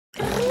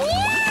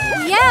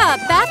Yeah,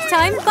 bath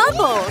time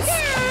bubbles!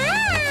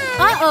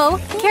 Uh-oh,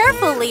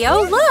 careful,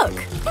 Leo, look!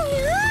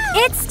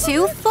 It's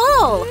too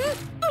full!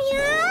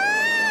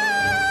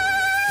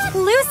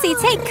 Lucy,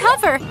 take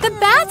cover! The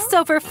bath's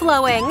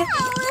overflowing!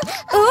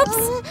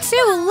 Oops,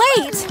 too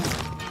late!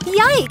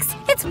 Yikes,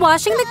 it's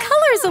washing the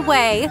colors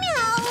away!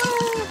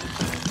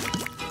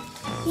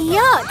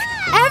 Yuck,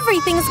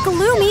 everything's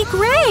gloomy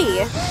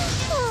gray!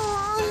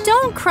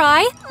 Don't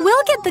cry,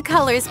 we'll get the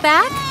colors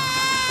back!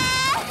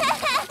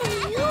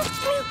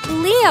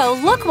 Leo,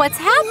 look what's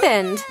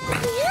happened!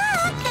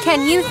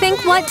 Can you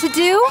think what to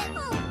do?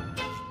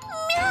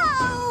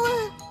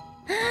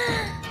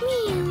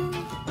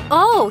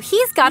 Oh,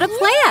 he's got a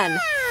plan!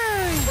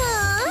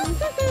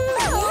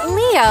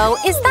 Leo,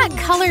 is that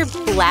color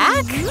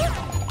black?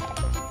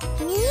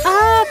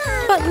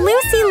 But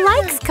Lucy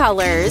likes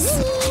colors!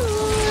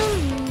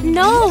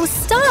 No,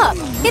 stop!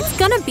 It's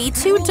gonna be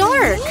too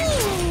dark!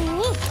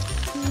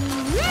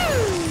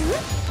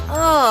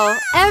 Oh,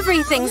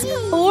 everything's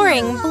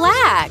boring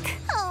black!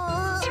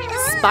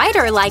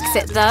 Spider likes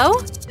it,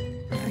 though!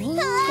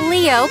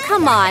 Leo,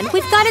 come on,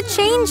 we've gotta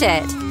change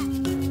it!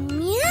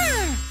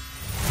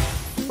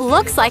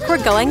 Looks like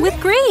we're going with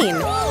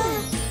green!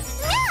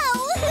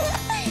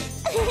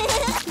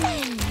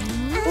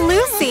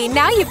 Lucy,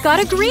 now you've got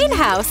a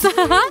greenhouse!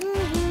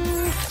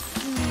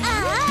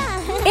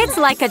 It's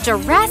like a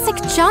Jurassic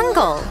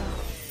jungle!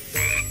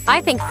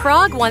 I think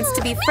Frog wants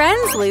to be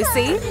friends,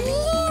 Lucy!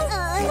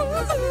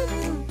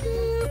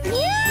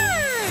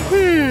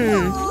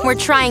 We're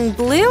trying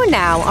blue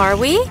now, are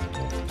we?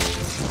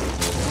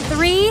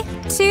 3,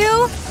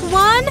 2,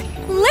 1,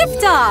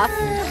 liftoff!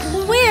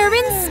 We're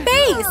in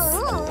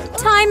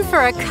space! Time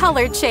for a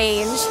color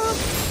change!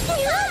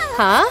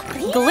 Huh?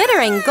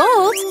 Glittering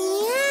gold?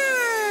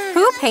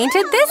 Who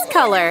painted this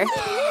color?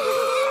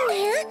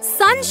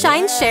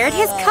 Sunshine shared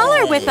his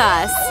color with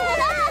us!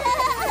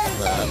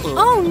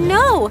 Oh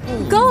no!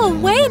 Go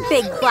away,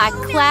 big black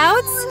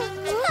clouds!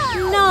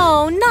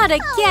 No, not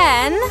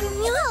again!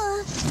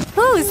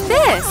 Who's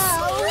this?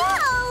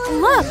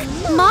 Look!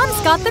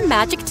 Mom's got the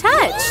magic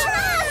touch!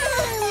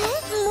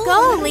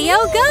 Go,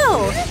 Leo,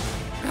 go!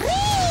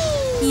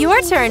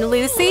 Your turn,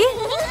 Lucy!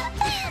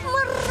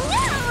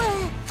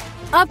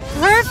 A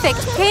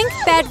perfect pink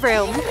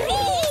bedroom!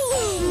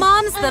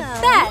 Mom's the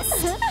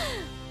best!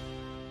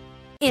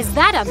 Is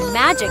that a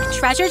magic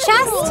treasure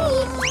chest?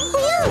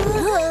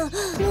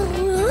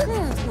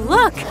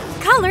 Look!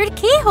 Colored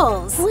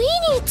keyholes! We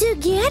need to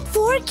get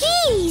 4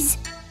 keys!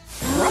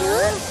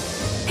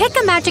 Pick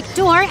a magic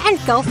door and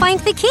go find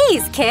the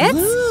keys, kids!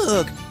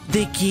 Look!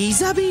 The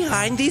keys are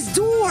behind these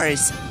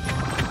doors!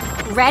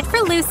 Red for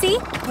Lucy,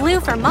 blue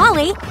for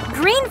Molly,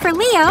 green for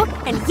Leo,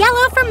 and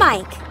yellow for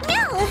Mike.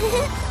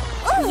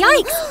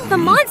 Yikes! The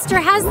monster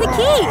has the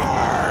key!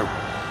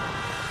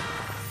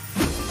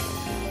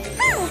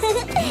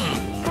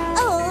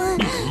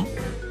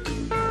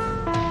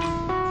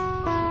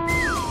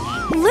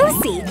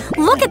 Lucy,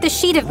 look at the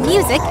sheet of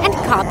music and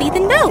copy the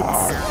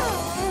notes.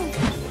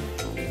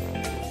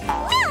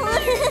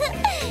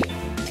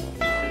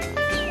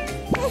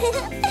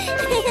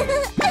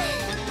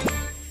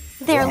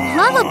 They're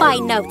lullaby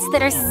notes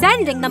that are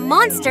sending the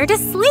monster to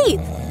sleep.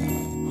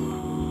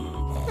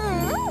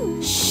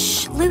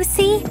 Shh,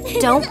 Lucy,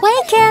 don't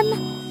wake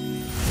him.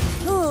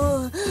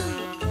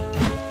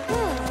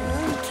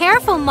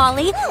 Careful,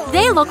 Molly.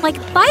 They look like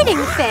biting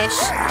fish.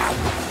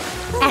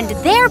 And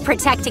they're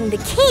protecting the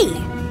key.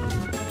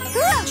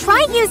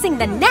 Try using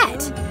the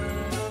net.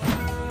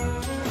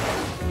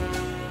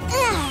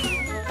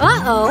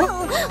 Uh-oh.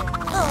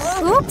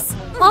 Oops,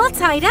 all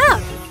tied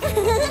up.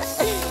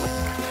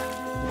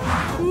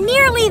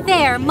 Nearly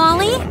there,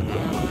 Molly.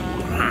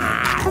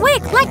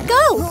 Quick, let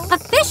go. A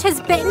fish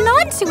has bitten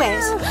onto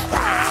it.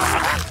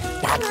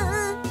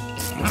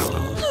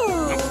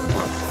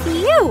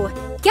 Phew.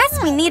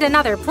 Guess we need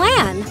another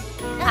plan.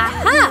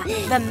 Aha!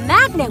 The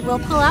magnet will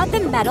pull out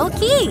the metal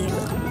key.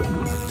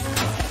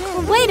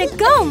 Way to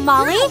go,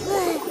 Molly!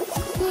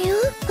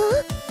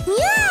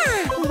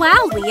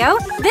 Wow, Leo,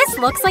 this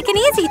looks like an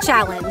easy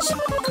challenge.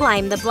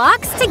 Climb the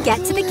blocks to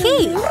get to the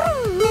key.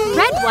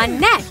 Red one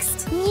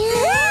next.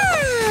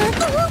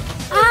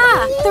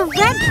 Ah, the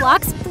red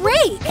blocks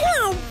break.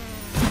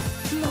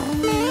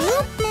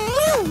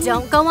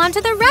 Don't go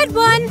onto the red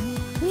one.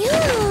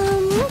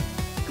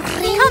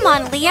 Come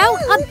on, Leo,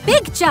 a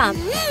big jump.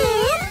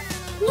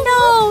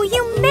 No,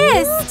 you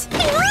missed!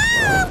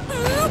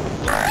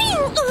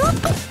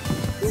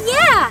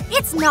 Yeah,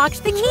 it's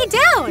knocked the key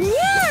down!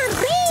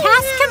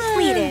 Task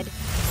completed!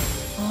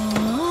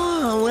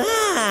 Oh,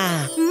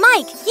 wow!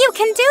 Mike, you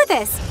can do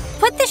this!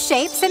 Put the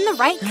shapes in the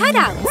right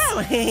cutouts!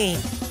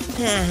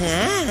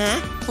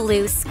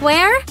 Blue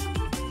square.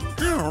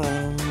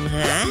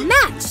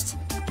 Matched!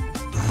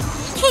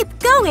 Keep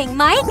going,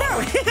 Mike!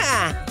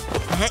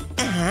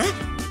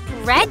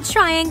 Red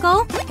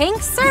triangle,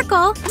 pink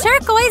circle,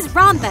 turquoise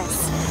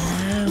rhombus.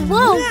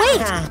 Whoa,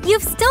 wait!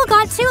 You've still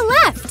got 2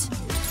 left!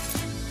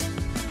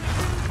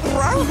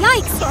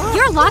 Yikes!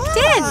 You're locked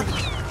in!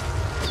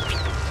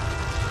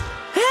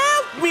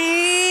 Help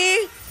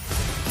me!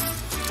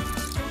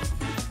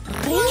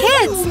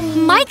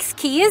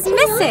 Lucky is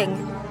missing.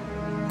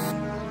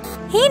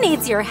 He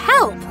needs your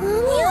help.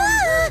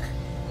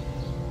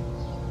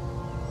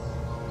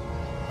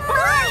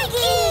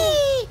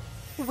 Lucky!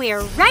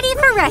 We're ready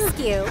for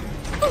rescue.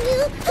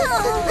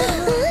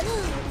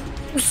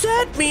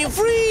 Set me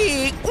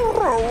free!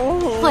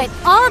 Put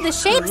all the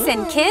shapes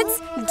in, kids.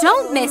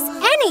 Don't miss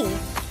any.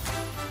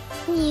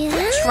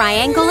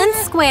 Triangle and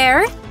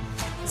square.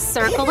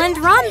 Circle and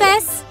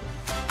rhombus.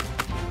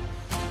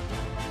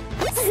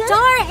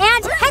 Star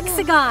and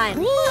hexagon.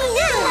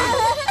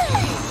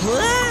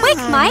 Quick,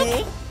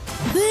 Mike.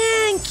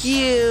 Thank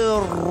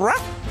you!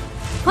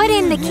 Put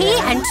in the key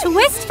and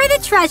twist for the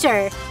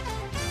treasure.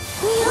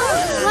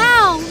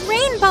 Wow,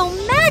 rainbow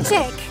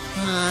magic!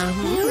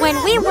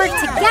 When we work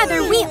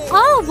together, we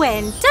all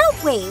win,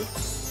 don't we?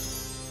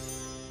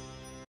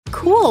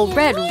 Cool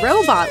red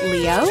robot,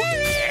 Leo.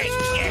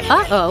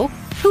 Uh-oh,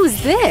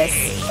 who's this?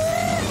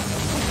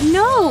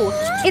 No,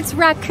 it's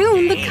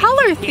Raccoon, the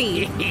color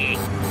thief.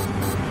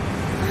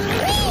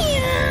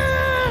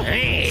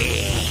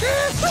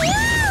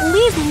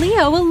 Leave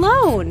Leo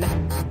alone.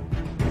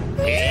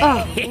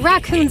 Oh,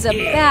 Raccoon's a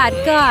bad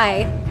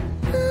guy.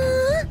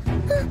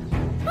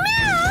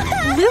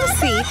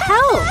 Lucy,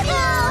 help!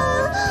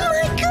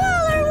 My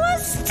color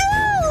was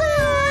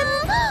stolen!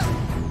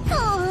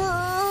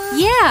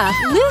 Yeah,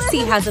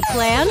 Lucy has a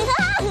plan.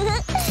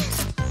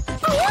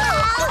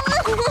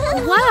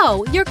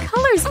 Wow, your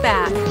color's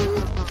back.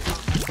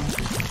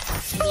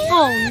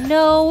 Oh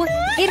no,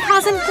 it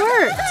hasn't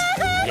worked.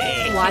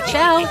 Watch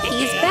out,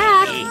 he's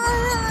back.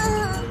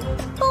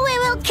 We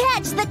will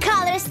catch the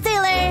color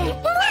stealer!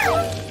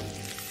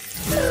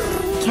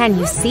 Can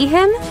you see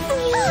him?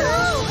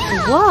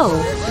 Whoa,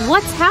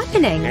 what's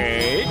happening?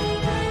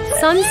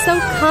 Sun's so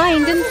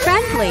kind and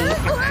friendly.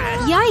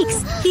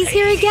 Yikes, he's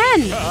here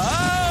again.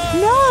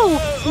 No,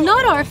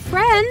 not our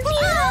friend.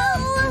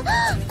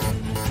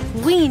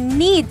 We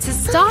need to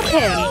stop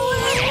him.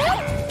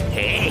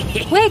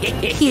 Quick,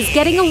 he's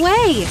getting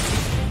away.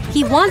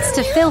 He wants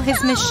to fill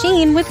his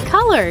machine with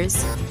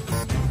colors.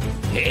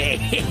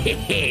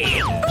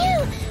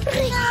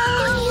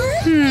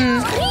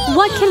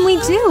 What can we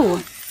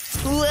do?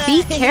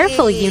 Be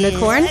careful,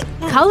 Unicorn.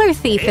 Color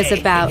thief is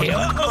about.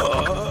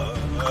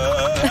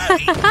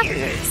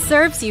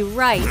 Serves you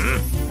right.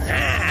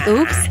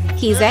 Oops,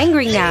 he's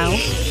angry now.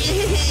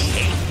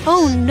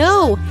 Oh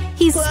no,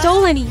 he's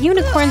stolen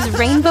Unicorn's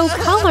rainbow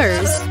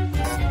colors.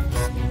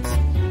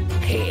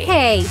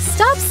 Hey,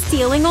 stop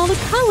stealing all the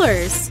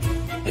colors.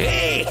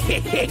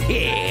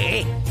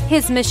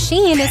 His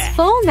machine is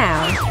full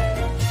now.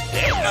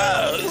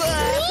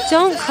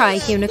 Don't cry,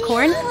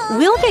 Unicorn.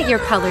 We'll get your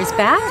colors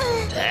back.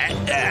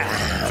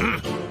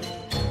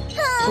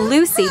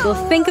 Lucy will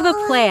think of a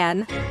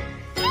plan.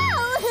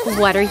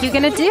 What are you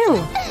gonna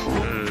do?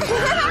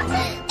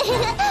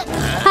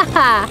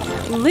 Haha,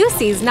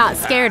 Lucy's not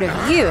scared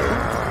of you.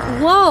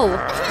 Whoa,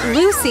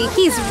 Lucy,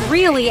 he's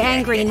really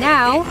angry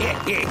now.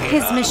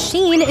 His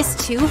machine is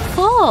too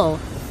full.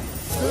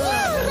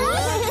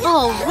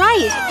 All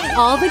right,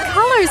 all the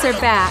colors are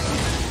back.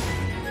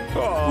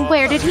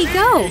 Where did he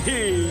go?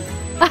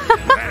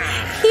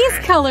 He's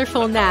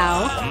colorful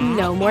now.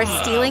 No more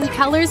stealing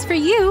colors for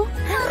you.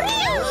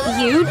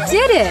 You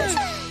did it!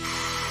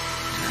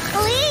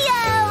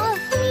 Leo!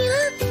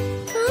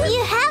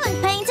 You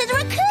haven't painted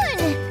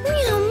Raccoon!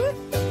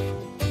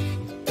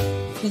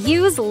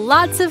 Use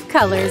lots of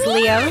colors,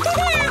 Leo.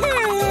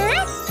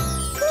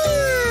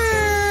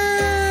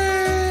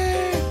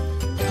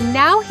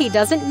 Now he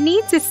doesn't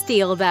need to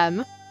steal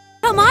them.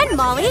 Come on,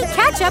 Molly,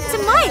 catch up to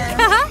Mike.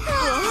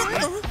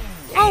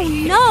 Oh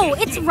no,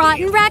 it's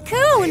Rotten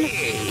Raccoon.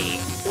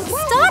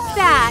 Stop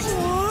that!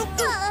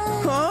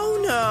 Oh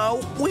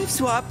no, we've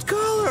swapped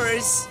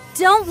colors.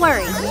 Don't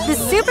worry, the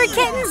Super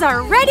Kittens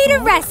are ready to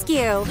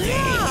rescue.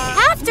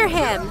 After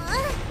him.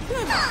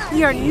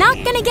 You're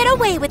not gonna get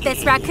away with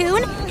this,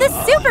 Raccoon. The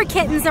Super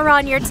Kittens are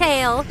on your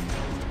tail.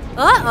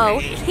 Uh-oh,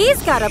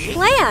 he's got a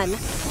plan.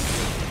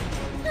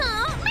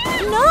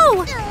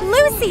 No!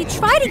 Lucy,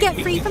 try to get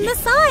free from the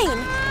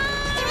sign.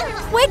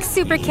 Quick,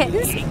 Super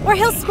Kittens, or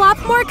he'll swap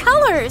more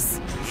colors.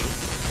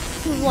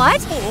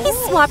 What? He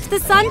swapped the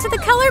sun to the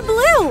color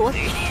blue.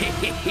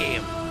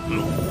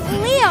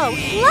 Leo,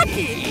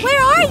 Lucky,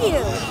 where are you?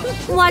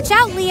 Watch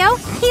out, Leo.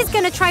 He's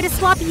gonna try to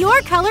swap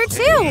your color,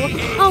 too.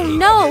 Oh,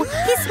 no.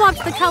 He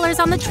swapped the colors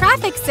on the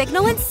traffic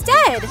signal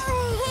instead.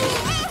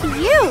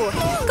 Phew.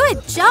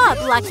 Good job,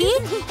 Lucky.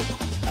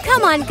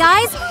 Come on,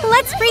 guys.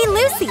 Let's free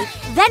Lucy.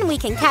 Then we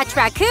can catch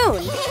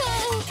Raccoon.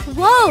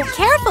 Whoa,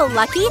 careful,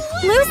 Lucky.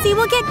 Lucy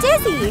will get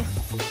dizzy.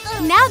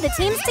 Now the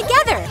team's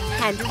together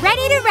and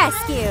ready to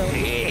rescue.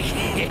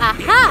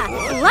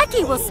 Aha!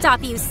 Lucky will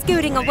stop you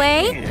scooting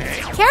away.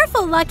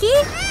 Careful,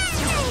 Lucky.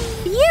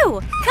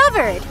 Phew!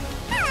 Covered.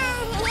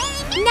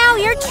 Now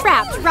you're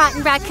trapped,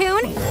 Rotten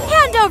Raccoon.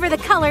 Hand over the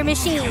color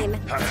machine.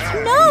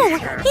 No!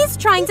 He's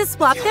trying to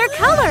swap their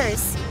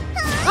colors.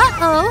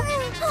 Uh-oh.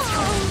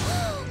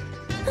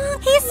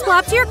 He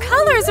swapped your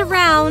colors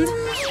around.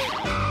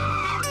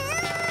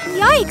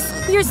 Yikes!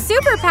 Your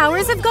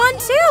superpowers have gone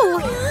too!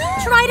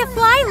 Try to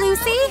fly,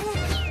 Lucy!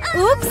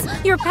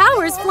 Oops! Your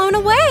power's flown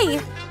away!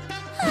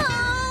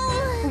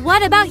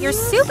 What about your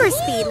super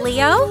speed,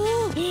 Leo?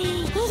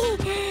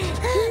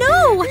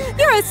 No!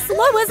 You're as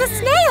slow as a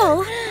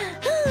snail!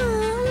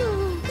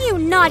 You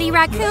naughty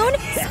raccoon!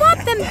 Swap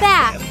them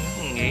back!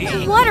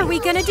 What are we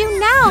gonna do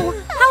now?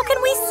 How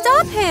can we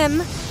stop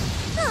him?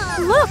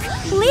 Look!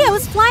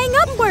 Leo's flying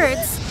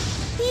upwards!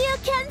 You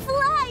can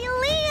fly,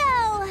 Leo!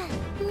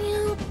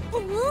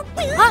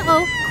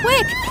 Uh-oh!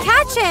 Quick!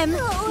 Catch him!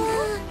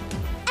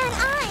 And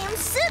I am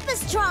super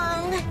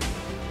strong!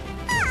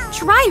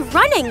 Try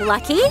running,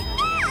 Lucky!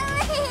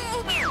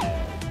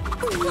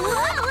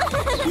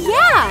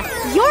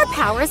 Yeah! Your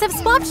powers have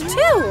swapped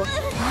too!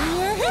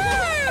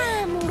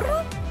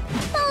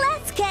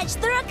 Let's catch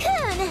the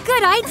raccoon!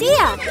 Good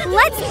idea!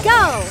 Let's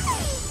go!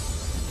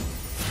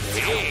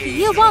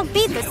 You won't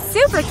beat the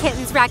Super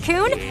Kittens,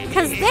 Raccoon,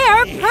 because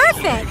they're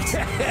perfect!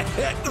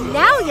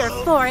 Now you're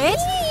for it!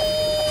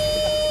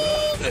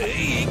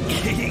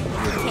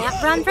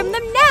 Can't run from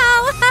them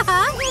now!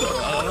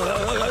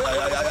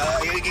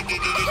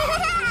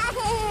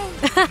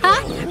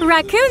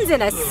 Raccoon's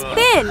in a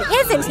spin,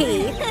 isn't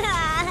he?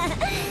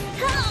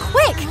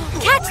 Quick!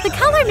 Catch the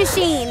color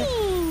machine!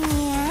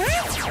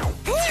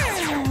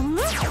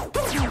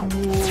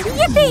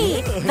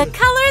 Yippee! The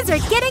colors are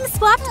getting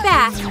swapped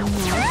back!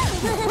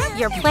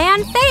 Your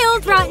plan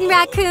failed, Rotten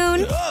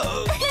Raccoon!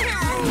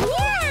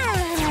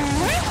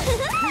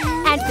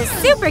 And the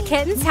Super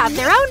Kittens have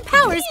their own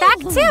powers back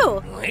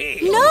too!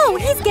 No,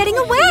 he's getting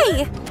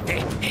away!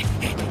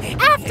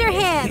 After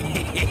him!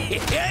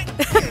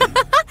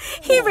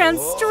 He ran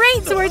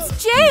straight towards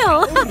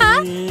jail!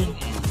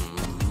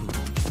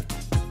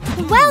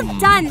 Well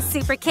done,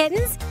 Super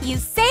Kittens! You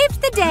saved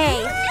the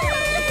day!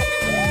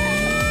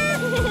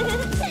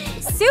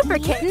 Super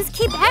Kittens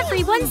keep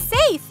everyone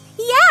safe!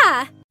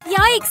 Yeah!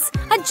 Yikes!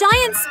 A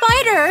giant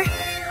spider!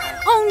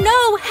 Oh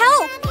no,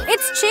 help!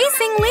 It's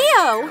chasing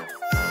Leo!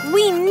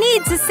 We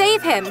need to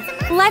save him!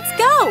 Let's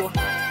go!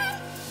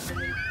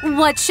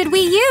 What should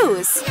we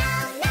use?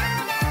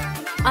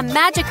 A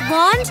magic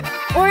wand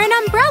or an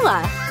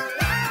umbrella?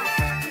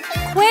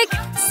 Quick!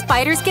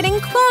 Spider's getting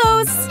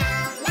close!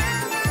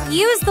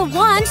 Use the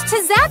wand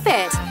to zap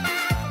it!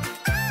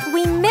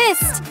 We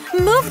missed!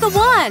 Move the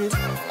wand!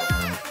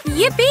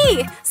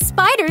 Yippee!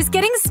 Spider's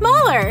getting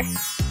smaller!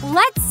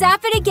 Let's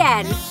zap it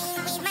again!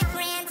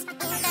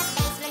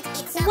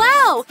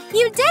 Wow!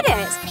 You did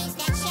it!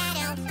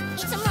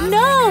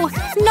 No!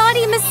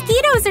 Naughty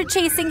mosquitoes are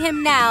chasing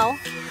him now!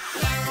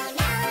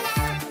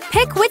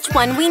 Pick which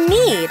one we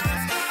need.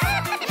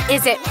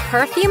 Is it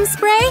perfume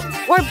spray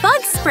or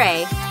bug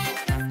spray?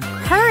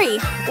 Hurry,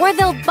 or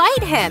they'll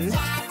bite him!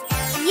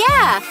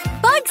 Yeah!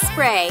 Bug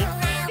spray!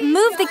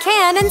 Move the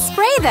can and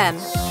spray them!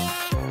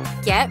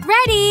 Get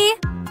ready!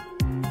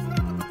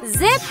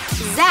 Zip,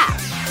 zap!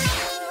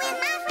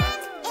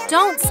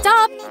 Don't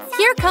stop!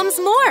 Here comes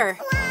more!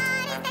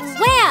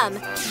 Wham!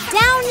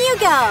 Down you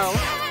go!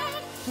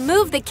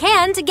 Move the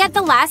can to get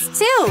the last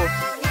two!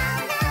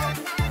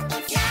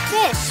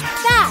 Bish,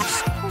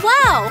 bash!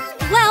 Wow!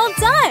 Well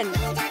done!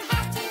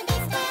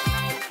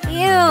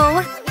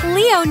 Ew!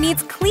 Leo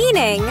needs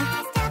cleaning!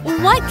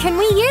 What can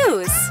we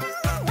use?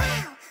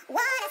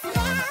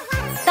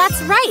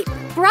 That's right!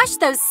 Brush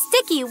those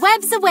sticky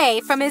webs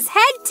away from his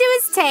head to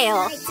his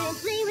tail!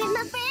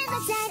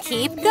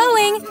 Keep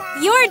going!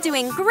 You're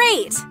doing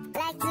great!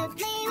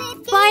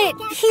 But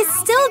he's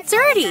still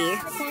dirty!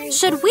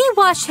 Should we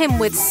wash him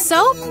with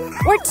soap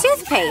or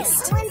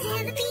toothpaste?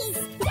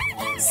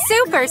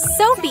 Super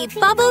soapy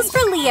bubbles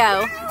for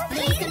Leo!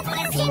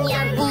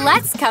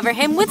 Let's cover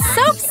him with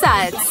soap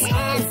suds!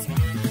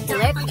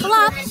 Flip,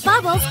 flop,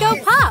 bubbles go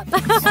pop!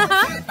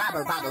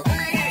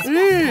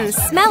 Mmm,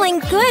 smelling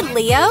good,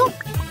 Leo!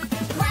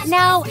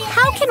 Now,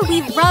 how can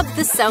we rub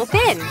the soap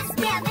in?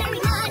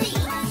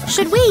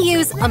 Should we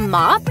use a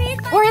mop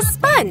or a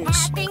sponge?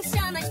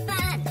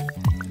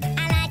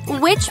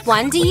 Which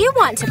one do you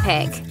want to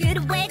pick?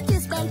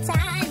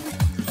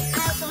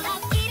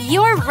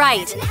 You're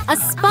right! A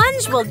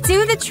sponge will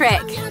do the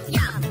trick!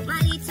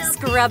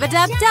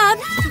 Scrub-a-dub-dub,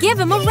 give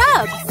him a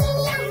rub!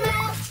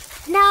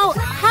 Now,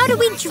 how do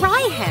we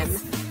dry him?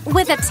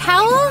 With a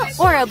towel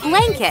or a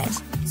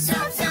blanket?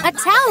 A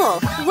towel!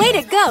 Way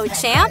to go,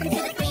 champ!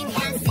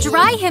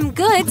 Dry him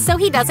good so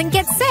he doesn't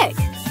get sick.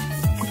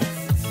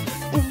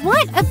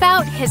 What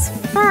about his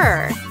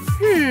fur?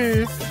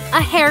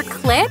 A hair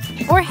clip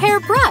or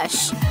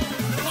hairbrush?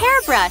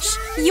 Hairbrush!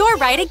 You're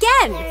right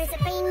again!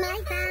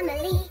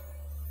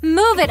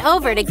 Move it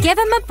over to give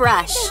him a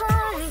brush.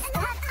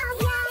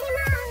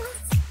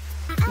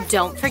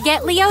 Don't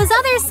forget Leo's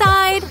other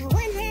side.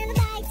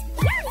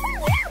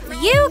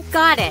 You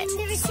got it!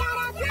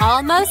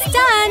 Almost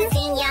done!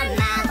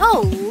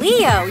 Oh,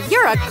 Leo,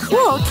 you're a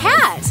cool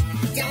cat!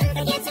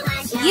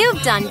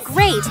 You've done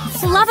great!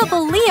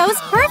 Lovable Leo's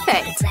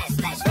perfect!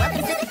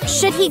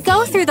 Should he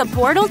go through the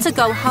portal to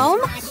go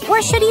home,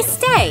 or should he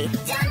stay?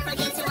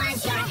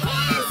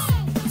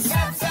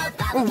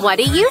 What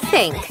do you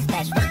think?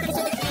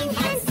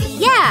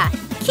 Yeah!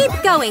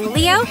 Keep going,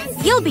 Leo.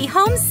 You'll be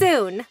home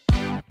soon.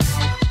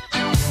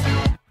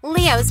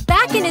 Leo's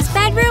back in his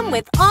bedroom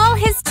with all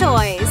his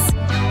toys.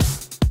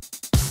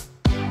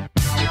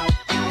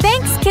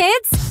 Thanks,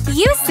 kids!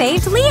 You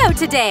saved Leo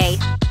today.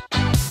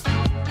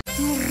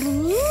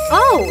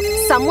 Oh,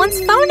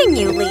 someone's phoning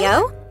you,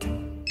 Leo.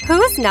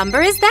 Whose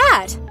number is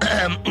that?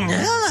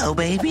 Hello,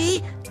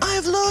 baby.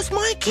 I've lost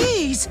my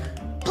keys.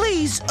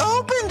 Please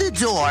open the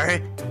door.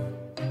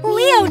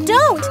 Leo,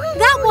 don't!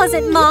 That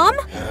wasn't Mom!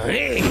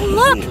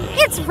 Look,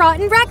 it's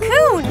Rotten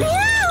Raccoon!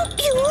 Meow!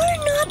 You're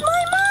not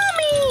my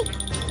mommy!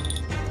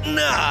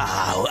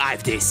 No,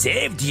 I've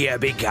deceived you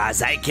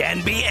because I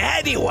can be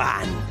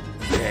anyone.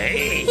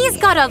 He's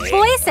got a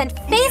voice and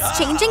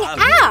face-changing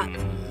app!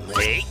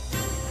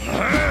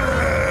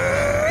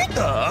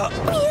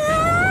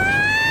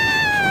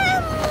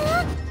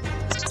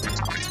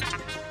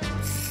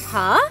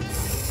 Huh?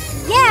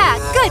 Yeah,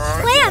 good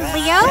plan,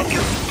 Leo!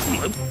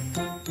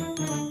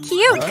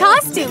 Cute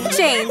costume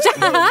change!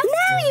 Now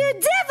you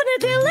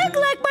definitely look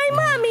like my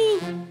mommy!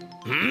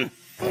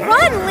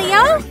 Run,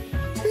 Leo!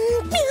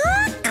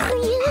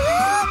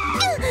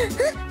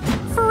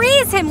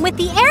 Freeze him with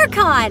the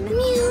aircon!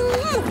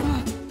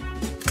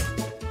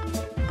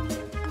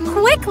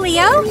 Quick,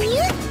 Leo!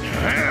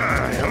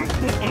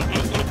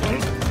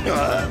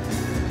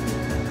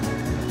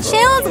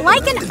 Chilled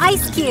like an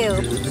ice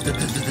cube!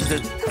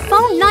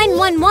 Phone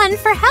 911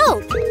 for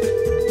help!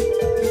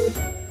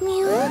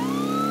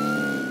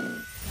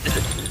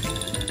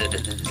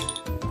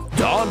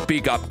 Don't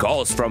pick up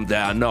calls from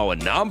the unknown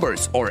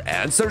numbers or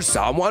answer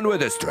someone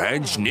with a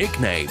strange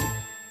nickname.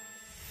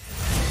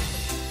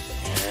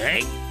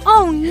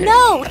 Oh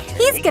no!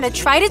 He's gonna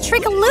try to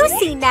trick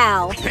Lucy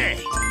now!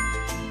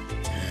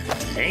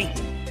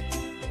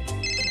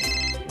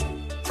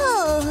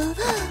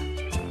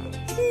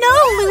 No,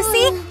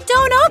 Lucy!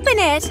 Don't open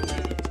it!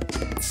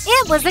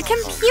 It was a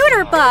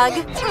computer bug!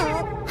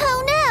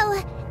 Oh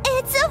no!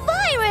 It's a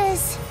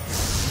virus!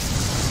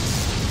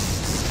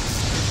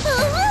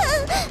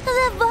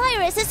 The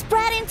virus is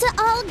spreading to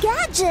all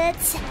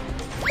gadgets!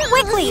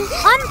 Quickly,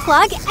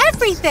 unplug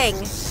everything!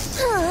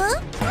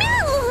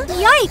 No!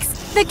 Yikes!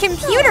 The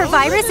computer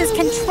virus is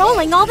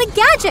controlling all the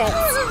gadgets!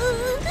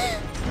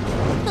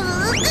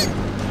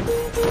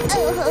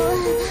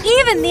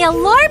 Even the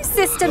alarm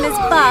system is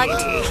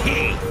bugged!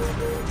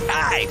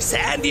 I've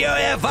sent you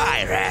a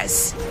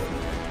virus.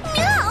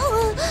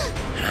 No!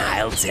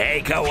 I'll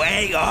take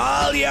away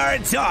all your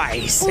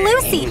toys.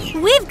 Lucy,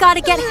 we've got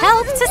to get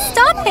help to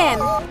stop him!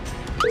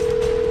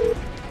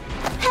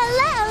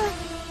 Hello!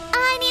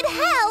 I need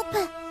help!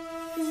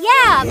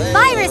 Yeah,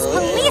 virus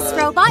police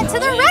robot to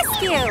the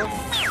rescue!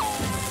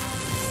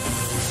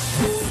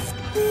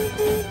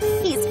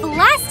 He's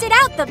blasted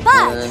out the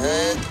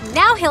bug!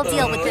 Now he'll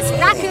deal with this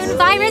raccoon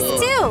virus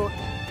too!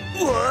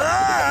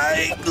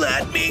 Why?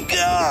 Let me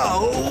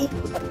go!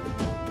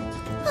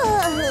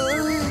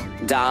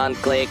 Don't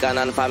click on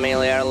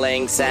unfamiliar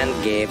links and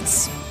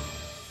gifts.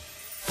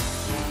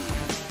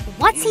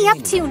 What's he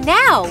up to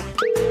now?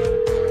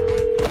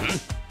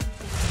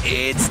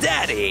 It's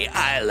Daddy.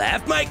 I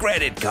left my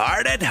credit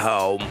card at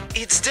home.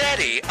 It's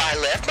Daddy. I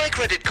left my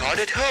credit card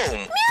at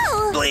home.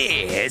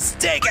 Please,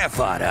 take a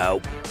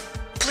photo.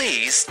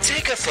 Please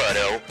take a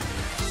photo.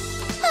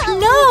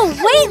 No,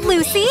 wait,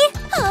 Lucy!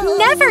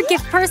 Never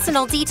give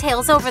personal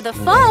details over the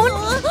phone!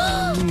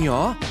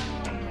 Yeah?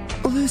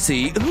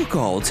 Lucy, who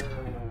called?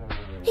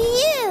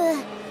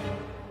 You!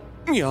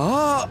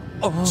 Yeah?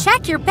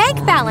 Check your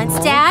bank balance,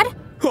 Dad!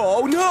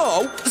 Oh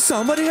no!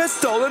 Somebody has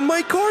stolen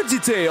my card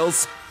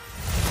details!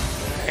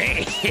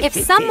 If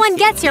someone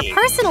gets your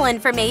personal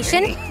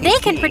information, they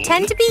can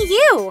pretend to be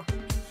you!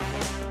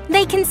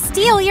 They can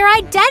steal your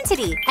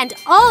identity and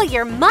all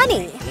your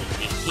money!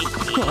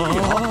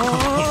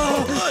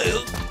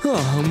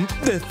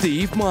 The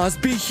thief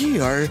must be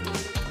here.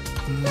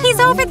 He's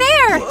over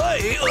there!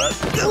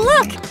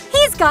 Look!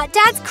 He's got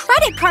Dad's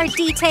credit card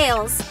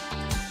details!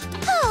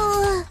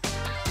 Oh!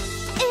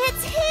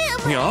 It's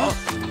him! Yeah?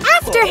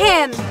 After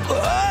him!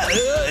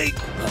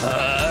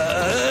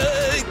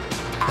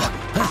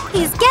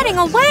 He's getting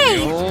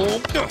away!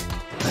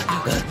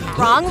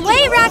 Wrong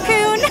way,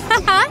 raccoon!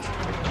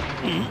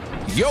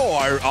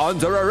 You're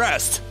under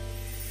arrest.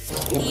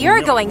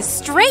 You're going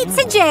straight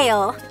to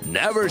jail!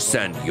 Never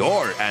send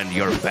your and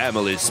your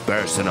family's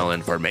personal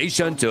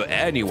information to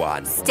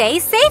anyone. Stay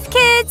safe,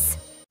 kids!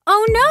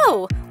 Oh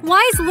no!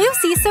 Why is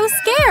Lucy so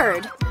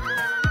scared?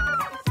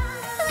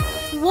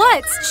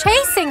 What's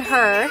chasing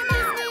her?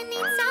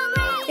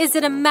 Is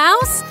it a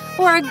mouse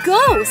or a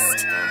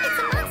ghost?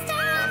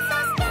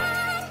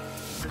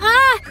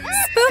 Ah!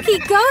 Spooky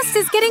ghost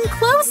is getting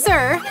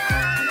closer!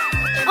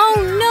 Oh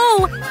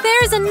no!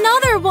 There's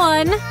another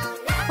one!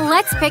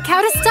 Let's pick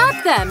how to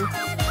stop them!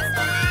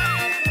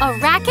 A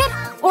racket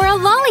or a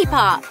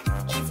lollipop?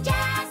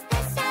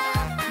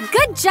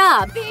 Good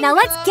job! Now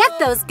let's get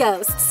those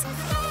ghosts!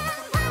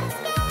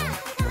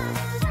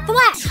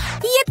 Flash!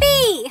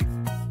 Yippee!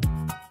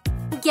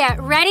 Get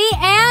ready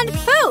and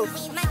poof!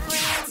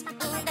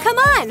 Come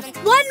on!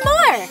 One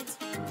more!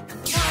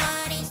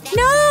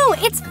 No,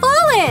 it's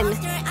fallen!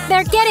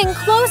 They're getting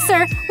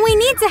closer. We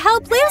need to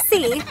help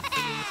Lucy.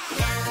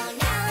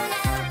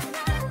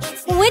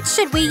 Which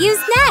should we use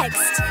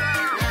next?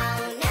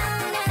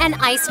 An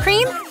ice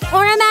cream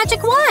or a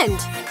magic wand?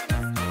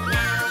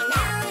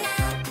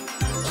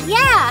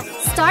 Yeah,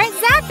 start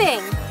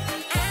zapping.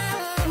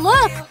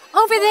 Look,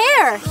 over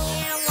there.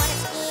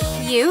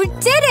 You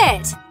did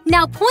it!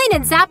 Now point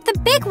and zap the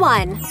big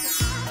one.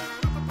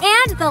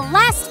 And the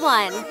last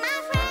one.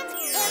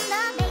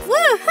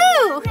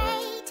 Woohoo!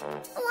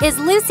 Is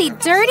Lucy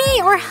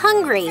dirty or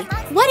hungry?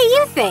 What do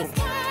you think?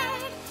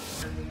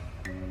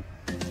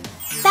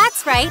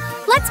 That's right.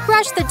 Let's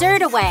brush the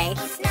dirt away.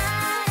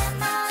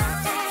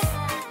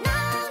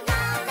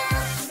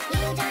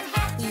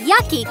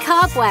 Yucky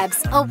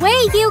cobwebs, away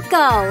you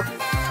go!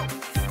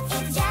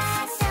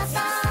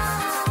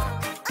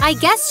 I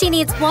guess she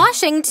needs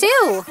washing,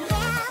 too!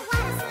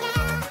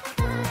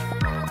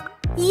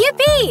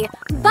 Yippee!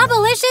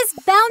 Bubblicious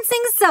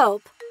bouncing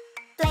soap!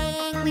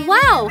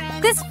 Wow,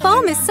 this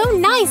foam is so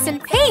nice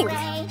and pink!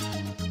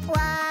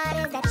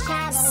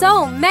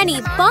 So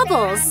many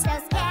bubbles!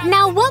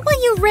 Now what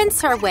will you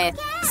rinse her with?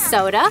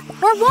 Soda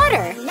or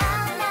water?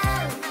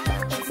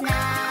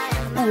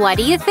 What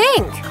do you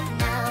think?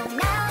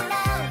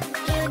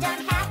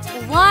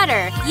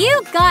 Water,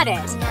 you got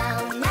it!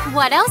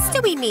 What else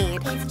do we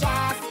need?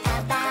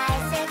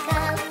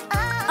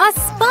 A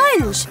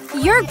sponge!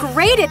 You're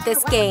great at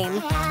this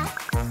game!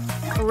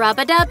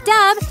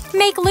 Rub-a-dub-dub,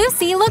 make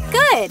Lucy look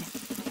good!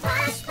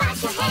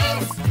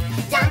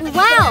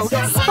 Wow,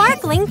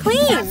 sparkling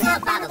clean!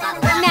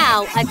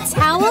 Now, a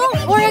towel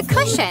or a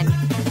cushion?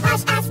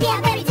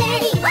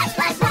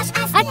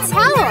 A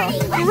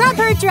towel! Rub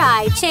her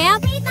dry,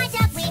 champ!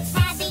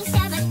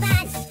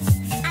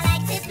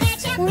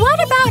 What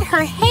about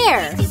her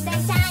hair?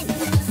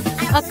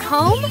 A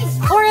comb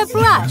or a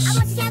brush?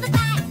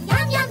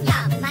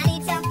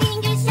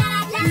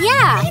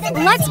 Yeah,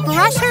 let's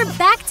brush her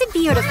back to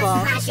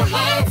beautiful.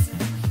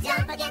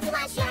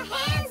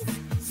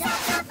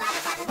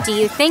 Do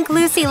you think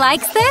Lucy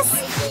likes this?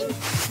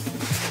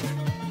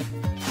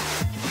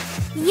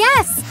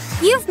 Yes,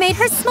 you've made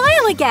her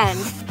smile again.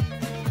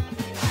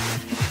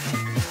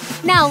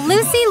 Now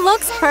Lucy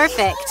looks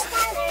perfect.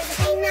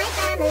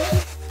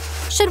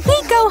 Should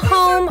we go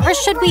home or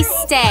should we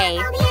stay?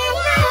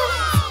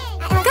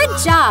 Good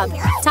job!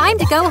 Time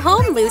to go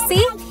home,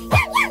 Lucy!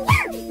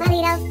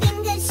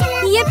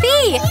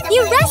 Yippee!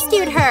 You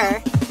rescued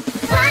her!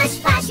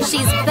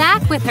 She's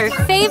back with her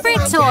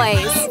favorite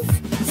toys!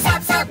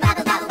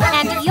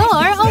 And you're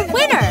a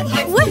winner!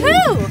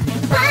 Woohoo!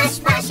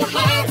 Wash your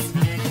hands!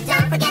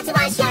 Don't forget to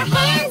wash your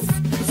hands!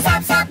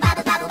 Soap, soap,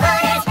 bubble, bubble,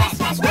 water! Splash,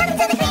 splash! Welcome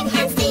to the clean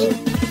hands team!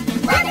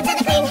 Welcome to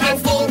the clean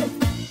hands team!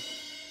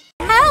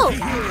 Help!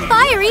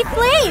 Fiery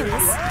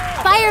flames!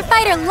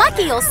 Firefighter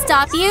Lucky will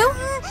stop you!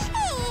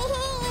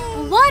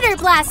 Water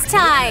blast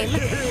time!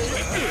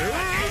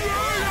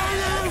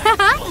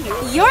 Haha!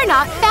 You're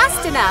not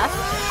fast enough!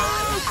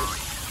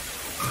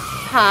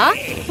 Huh?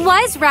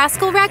 Why is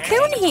Rascal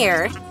Raccoon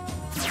here?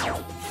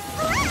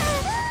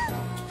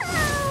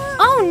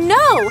 Oh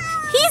no!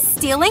 He's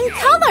stealing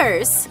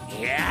colors!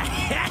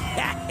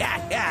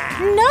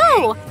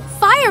 No!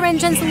 Fire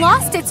engine's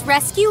lost its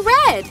rescue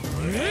red!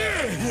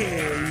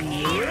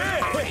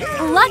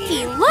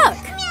 Lucky, look!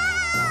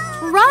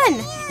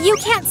 Run! You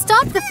can't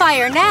stop the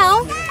fire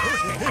now!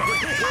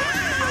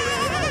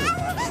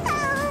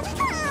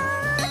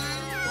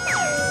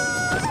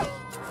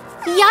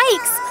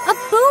 Yikes! A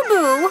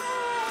boo-boo!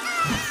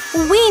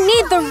 We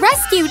need the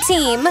rescue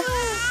team!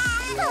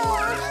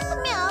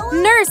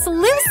 Nurse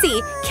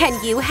Lucy,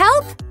 can you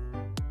help?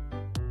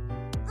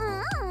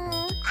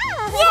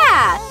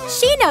 Yeah!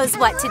 She knows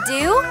what to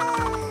do!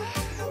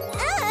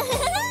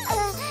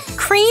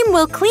 Cream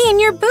will clean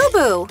your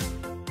boo-boo!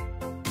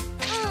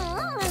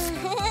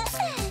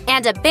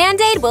 And a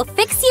Band-Aid will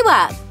fix you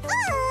up!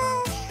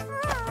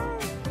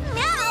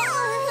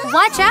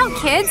 Watch out,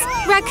 kids!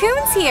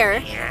 Raccoon's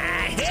here!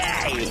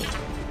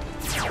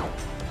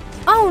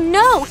 Oh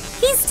no!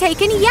 He's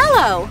taken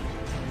yellow!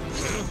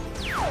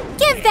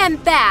 Give them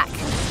back!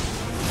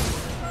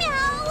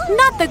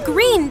 Not the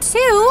green,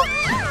 too!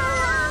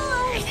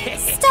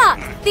 Stop,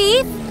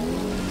 thief!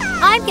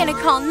 I'm gonna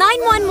call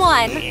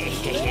 911!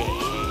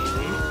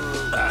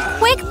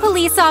 Quick,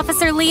 police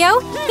officer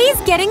Leo!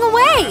 He's getting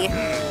away!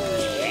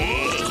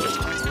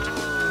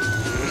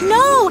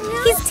 No!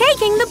 He's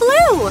taking the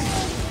blue!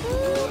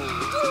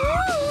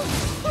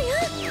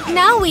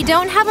 Now we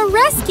don't have a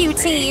rescue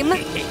team!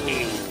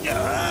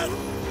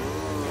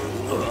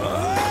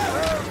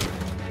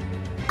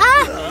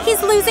 Ah!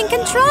 He's losing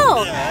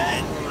control!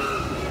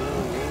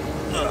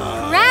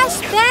 Rash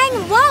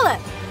bang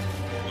wallop!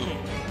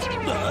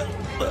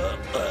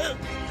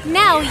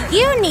 Now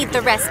you need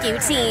the rescue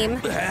team!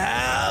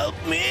 Help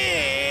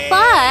me!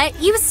 But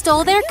you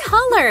stole their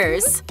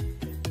colors!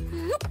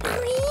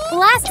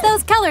 Blast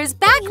those colors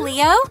back,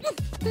 Leo!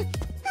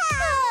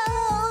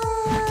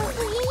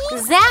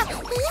 Zap!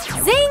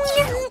 Zing!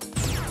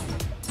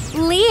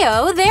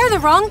 Leo, they're the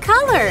wrong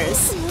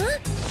colors!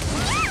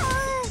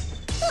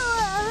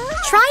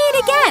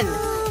 again.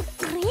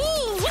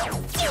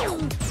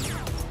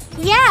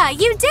 Yeah,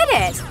 you did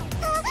it!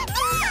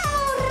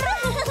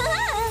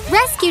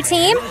 Rescue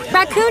team,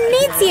 Raccoon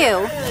needs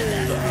you!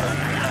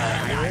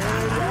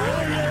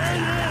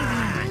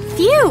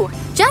 Phew!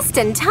 Just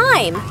in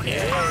time!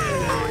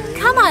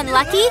 Come on,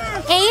 Lucky!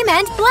 Aim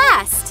and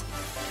blast!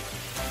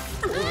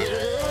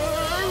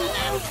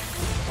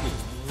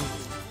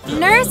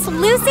 Nurse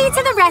Lucy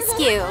to the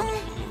rescue!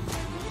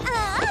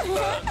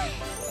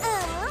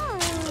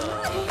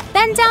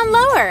 Bend down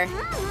lower!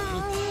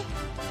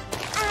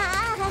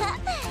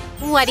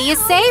 What do you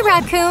say,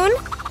 Raccoon?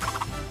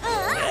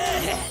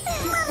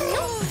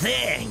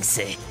 Thanks.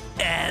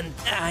 And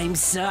I'm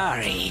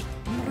sorry.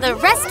 The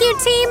rescue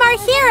team are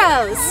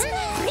heroes!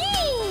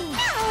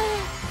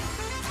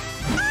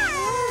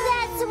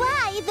 That's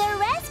why the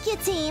rescue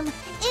team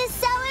is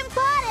so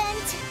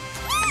important.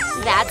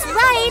 That's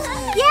right!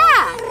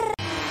 Yeah!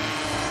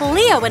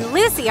 Leo and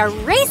Lucy are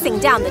racing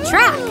down the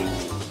track.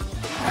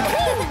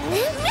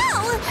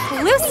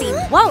 Lucy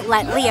won't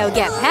let Leo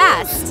get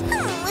past.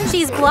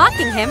 She's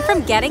blocking him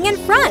from getting in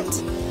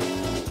front.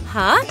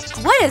 Huh?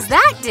 What does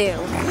that do?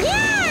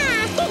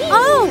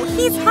 Oh,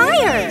 he's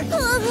higher!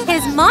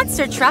 His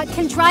monster truck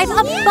can drive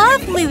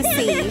above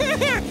Lucy!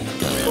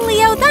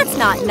 Leo, that's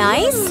not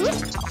nice!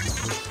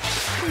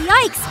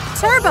 Yikes!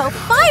 Turbo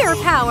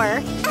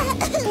firepower!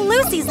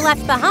 Lucy's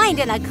left behind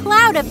in a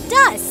cloud of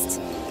dust!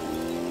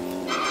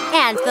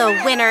 And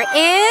the winner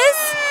is…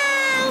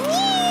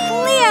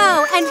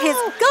 Leo and his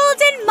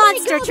golden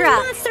monster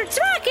truck! Monster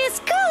truck is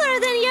cooler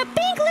than your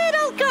pink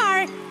little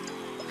car!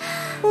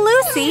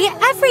 Lucy,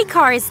 every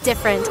car is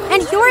different,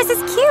 and yours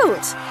is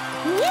cute!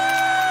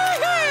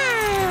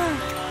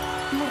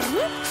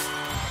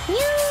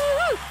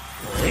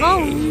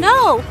 Oh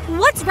no!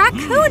 What's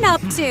Raccoon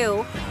up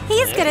to?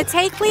 He's gonna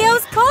take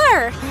Leo's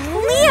car!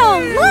 Leo,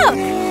 look!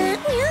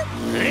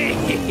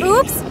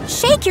 Oops!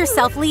 Shake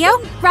yourself, Leo!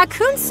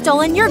 Raccoon's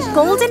stolen your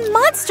golden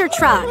monster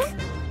truck!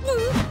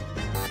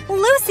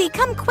 Lucy,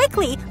 come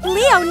quickly!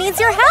 Leo needs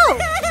your help!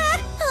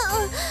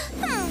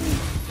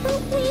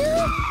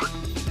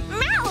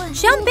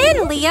 Jump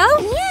in, Leo!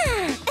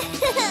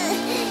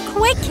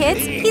 Quick,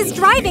 kids! He's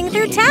driving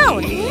through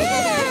town!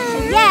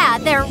 Yeah,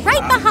 they're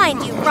right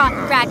behind you,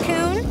 rotten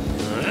raccoon!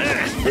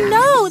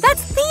 No,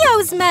 that's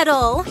Theo's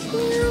medal!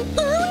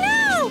 Oh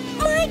no!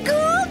 My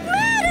gold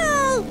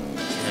medal!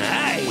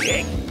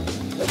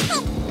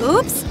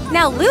 Oops!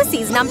 Now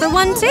Lucy's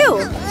 #1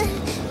 too!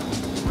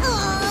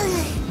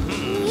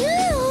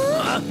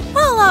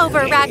 Pull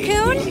over,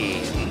 raccoon!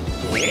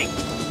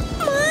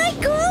 My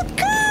gold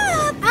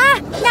cup! Ah!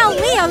 Now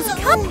Leo's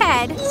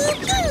cuphead!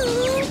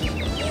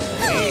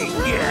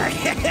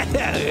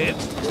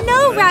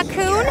 No,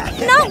 raccoon!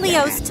 Not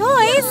Leo's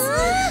toys!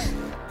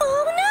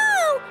 Oh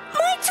no!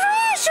 My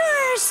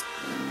treasures!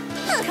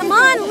 Come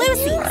on,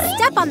 Lucy!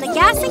 Step on the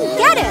gas and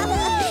get him!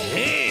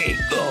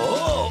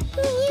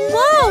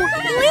 Whoa!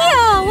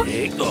 Leo!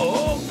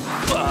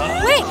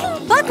 Quick!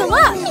 Buckle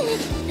up!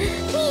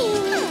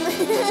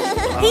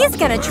 He's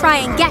gonna try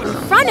and get in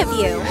front of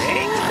you!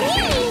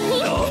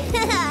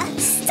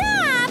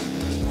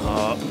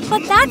 Stop!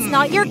 But that's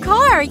not your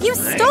car! You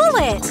stole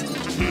it!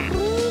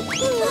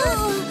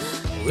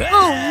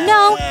 Oh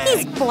no!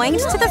 He's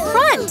boinged to the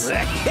front!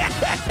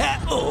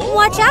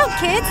 Watch out,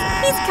 kids!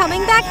 He's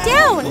coming back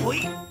down!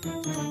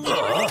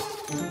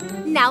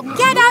 Now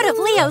get out of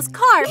Leo's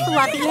car,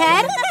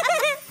 Fluffyhead!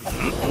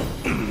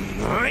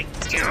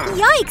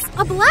 Yikes!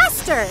 A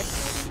blaster!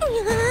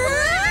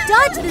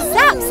 Dodge the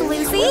zaps,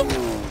 Lucy!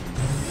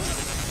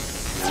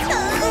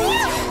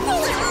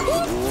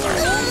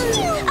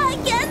 I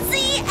can't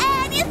see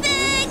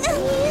anything!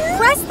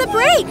 Press the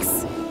brakes!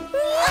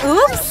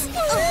 Oops!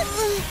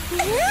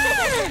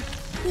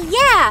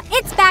 Yeah!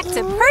 It's back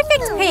to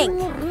perfect pink!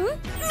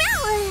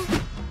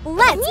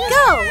 Let's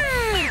go!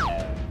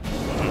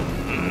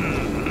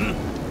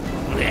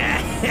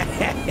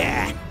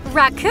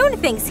 Raccoon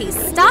thinks he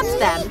stopped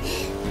them.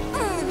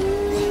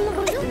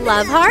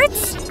 Love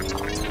hearts?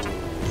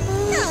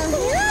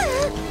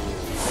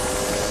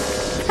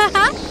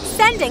 Haha!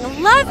 Sending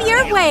love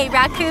your way,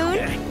 Raccoon!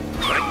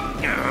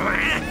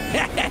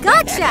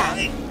 Gotcha!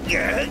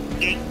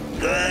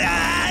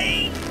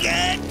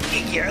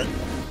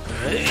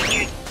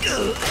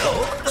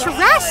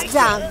 Trash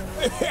dump!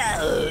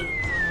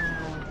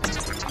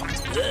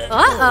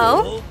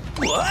 Uh-oh!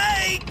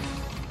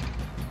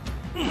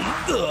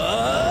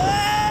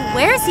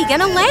 Where's he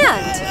gonna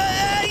land?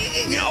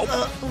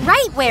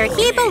 Right where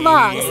he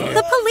belongs,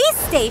 the police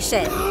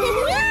station!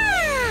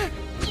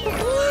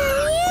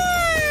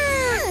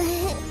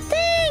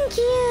 Thank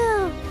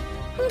you!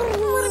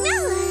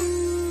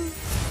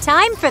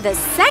 Time for the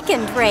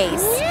second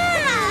race!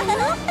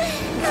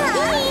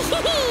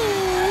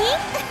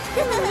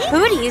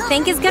 Who do you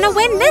think is gonna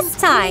win this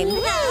time?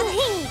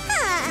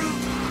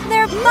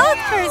 They're both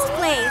first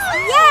place!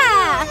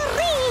 Yeah!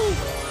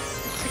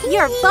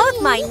 You're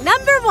both my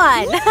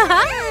 #1!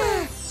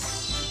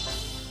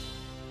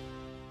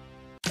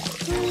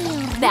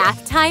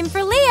 Bath time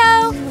for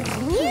Leo!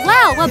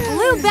 Wow, a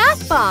blue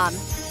bath bomb!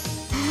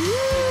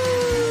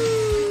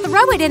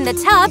 throw it in the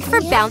tub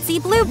for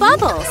bouncy blue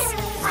bubbles.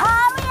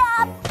 Hurry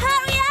up!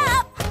 Hurry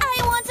up!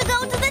 I want to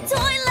go to the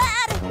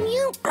toilet!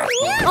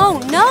 Oh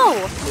no!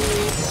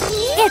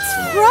 It's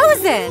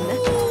frozen!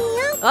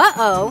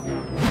 Uh-oh.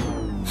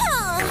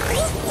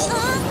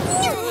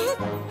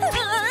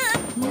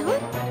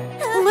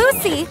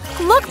 Lucy,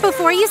 look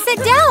before you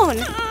sit down!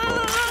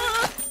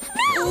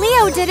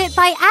 Leo did it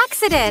by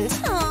accident.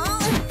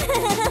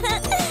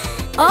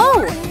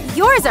 Oh,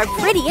 yours are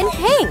pretty in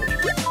pink.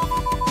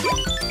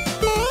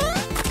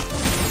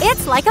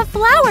 It's like a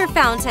flower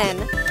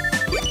fountain.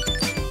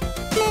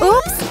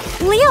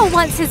 Oops, Leo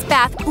wants his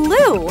bath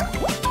blue.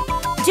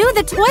 Do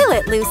the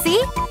toilet, Lucy.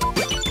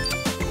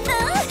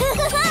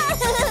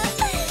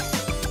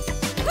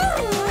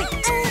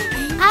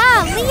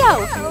 Ah,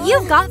 Leo,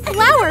 you've got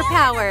flower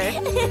power.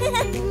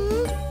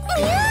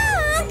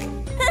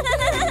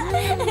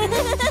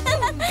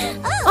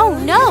 Oh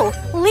no,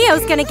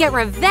 Leo's gonna get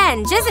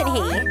revenge, isn't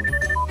he?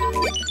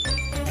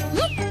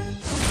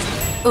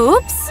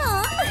 Oops.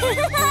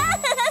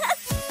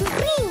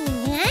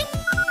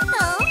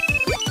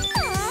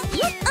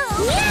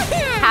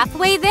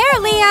 Halfway there,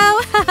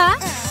 Leo.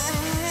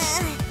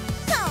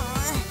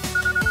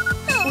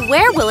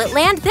 Where will it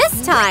land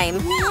this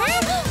time?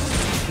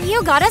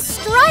 You got a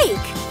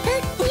strike.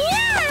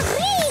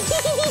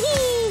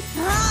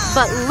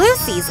 But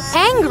Lucy's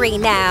angry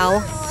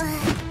now.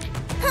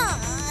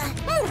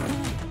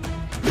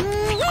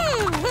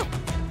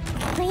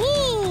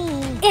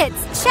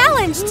 It's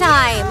challenge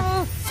time.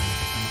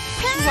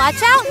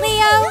 Watch out,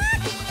 Leo.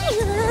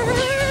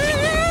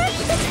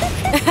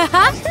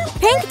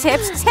 Pink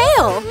tipped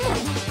tail.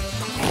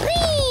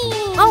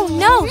 Oh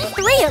no,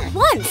 3 at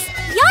once.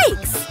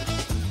 Yikes.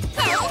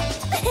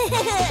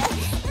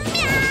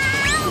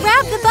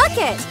 Grab the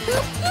bucket.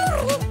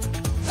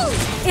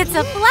 It's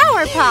a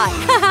flower pot.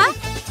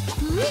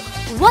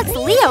 What's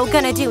Leo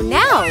gonna do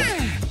now?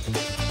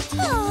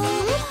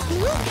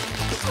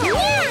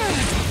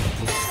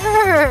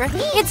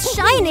 It's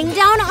shining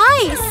down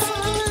ice.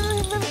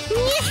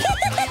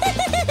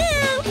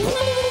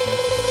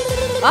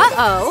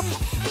 Uh-oh.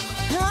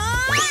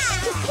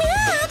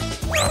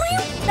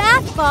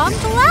 Bath bomb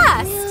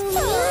blast.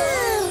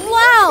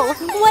 Wow,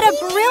 what a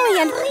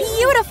brilliant,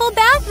 beautiful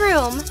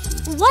bathroom.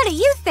 What do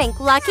you think,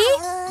 Lucky?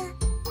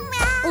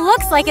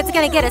 Looks like it's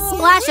gonna get a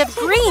splash of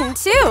green,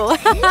 too.